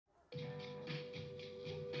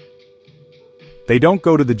They don't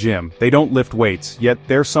go to the gym, they don't lift weights, yet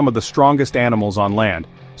they're some of the strongest animals on land.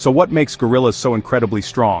 So what makes gorillas so incredibly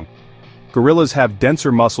strong? Gorillas have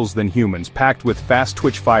denser muscles than humans, packed with fast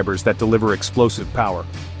twitch fibers that deliver explosive power.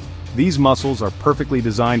 These muscles are perfectly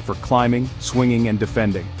designed for climbing, swinging, and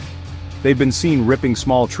defending. They've been seen ripping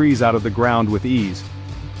small trees out of the ground with ease.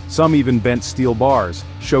 Some even bent steel bars,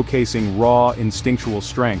 showcasing raw, instinctual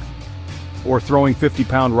strength. Or throwing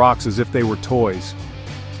 50-pound rocks as if they were toys.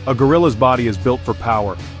 A gorilla's body is built for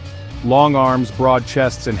power. Long arms, broad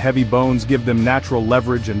chests, and heavy bones give them natural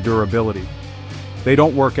leverage and durability. They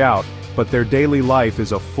don't work out, but their daily life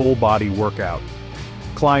is a full-body workout.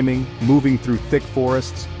 Climbing, moving through thick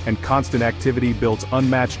forests, and constant activity builds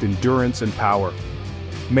unmatched endurance and power.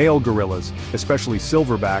 Male gorillas, especially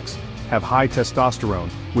silverbacks, have high testosterone,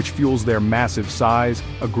 which fuels their massive size,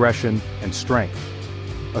 aggression, and strength.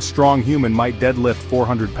 A strong human might deadlift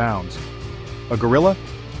 400 pounds. A gorilla?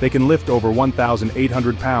 They can lift over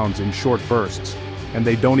 1,800 pounds in short bursts, and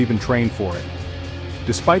they don't even train for it.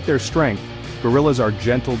 Despite their strength, gorillas are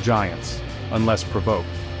gentle giants, unless provoked.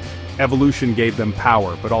 Evolution gave them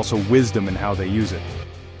power, but also wisdom in how they use it.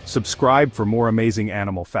 Subscribe for more amazing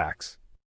animal facts.